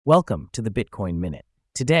Welcome to the Bitcoin Minute.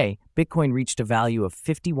 Today, Bitcoin reached a value of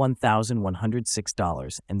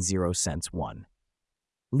 $51,106.01.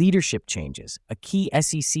 Leadership changes. A key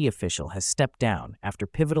SEC official has stepped down after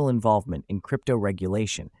pivotal involvement in crypto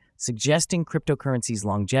regulation, suggesting cryptocurrency's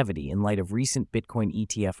longevity in light of recent Bitcoin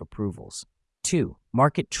ETF approvals. 2.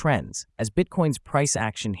 Market trends. As Bitcoin's price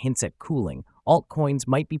action hints at cooling, altcoins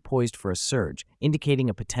might be poised for a surge, indicating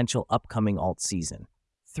a potential upcoming alt season.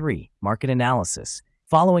 3. Market analysis.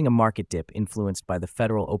 Following a market dip influenced by the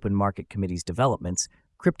Federal Open Market Committee's developments,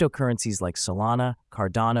 cryptocurrencies like Solana,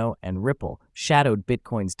 Cardano, and Ripple shadowed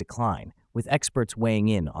Bitcoin's decline, with experts weighing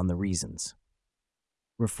in on the reasons.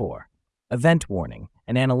 4. Event warning.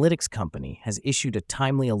 An analytics company has issued a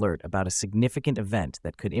timely alert about a significant event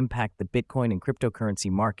that could impact the Bitcoin and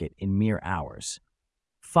cryptocurrency market in mere hours.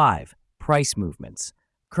 5. Price movements.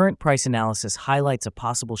 Current price analysis highlights a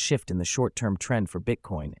possible shift in the short-term trend for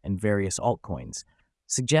Bitcoin and various altcoins,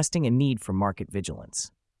 suggesting a need for market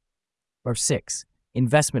vigilance. 6.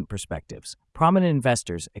 Investment perspectives. Prominent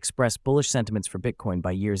investors express bullish sentiments for Bitcoin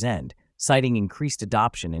by year's end, citing increased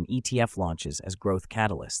adoption and ETF launches as growth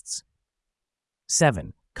catalysts.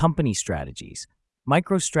 7. Company strategies.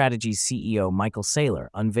 MicroStrategy's CEO Michael Saylor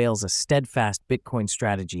unveils a steadfast Bitcoin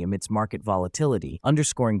strategy amidst market volatility,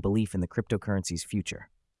 underscoring belief in the cryptocurrency's future.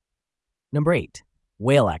 8.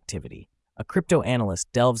 Whale activity. A crypto analyst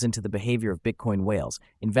delves into the behavior of Bitcoin whales,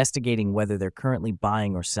 investigating whether they're currently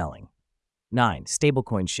buying or selling. 9.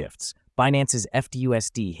 Stablecoin shifts. Binance's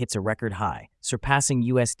FDUSD hits a record high, surpassing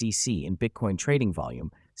USDC in Bitcoin trading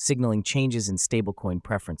volume, signaling changes in stablecoin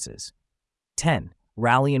preferences. 10.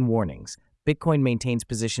 Rally and warnings. Bitcoin maintains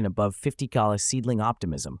position above $50 seedling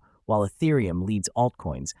optimism, while Ethereum leads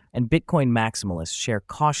altcoins, and Bitcoin maximalists share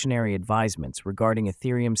cautionary advisements regarding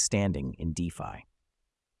Ethereum's standing in DeFi.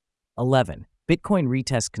 11. Bitcoin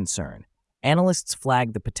retest concern. Analysts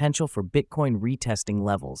flag the potential for Bitcoin retesting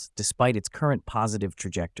levels despite its current positive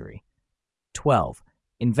trajectory. 12.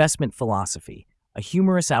 Investment philosophy. A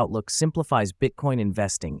humorous outlook simplifies Bitcoin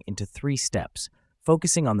investing into 3 steps,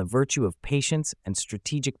 focusing on the virtue of patience and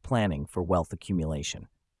strategic planning for wealth accumulation.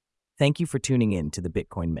 Thank you for tuning in to the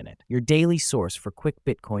Bitcoin Minute, your daily source for quick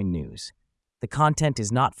Bitcoin news. The content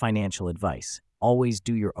is not financial advice. Always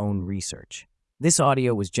do your own research. This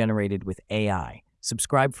audio was generated with AI.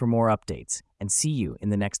 Subscribe for more updates, and see you in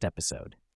the next episode.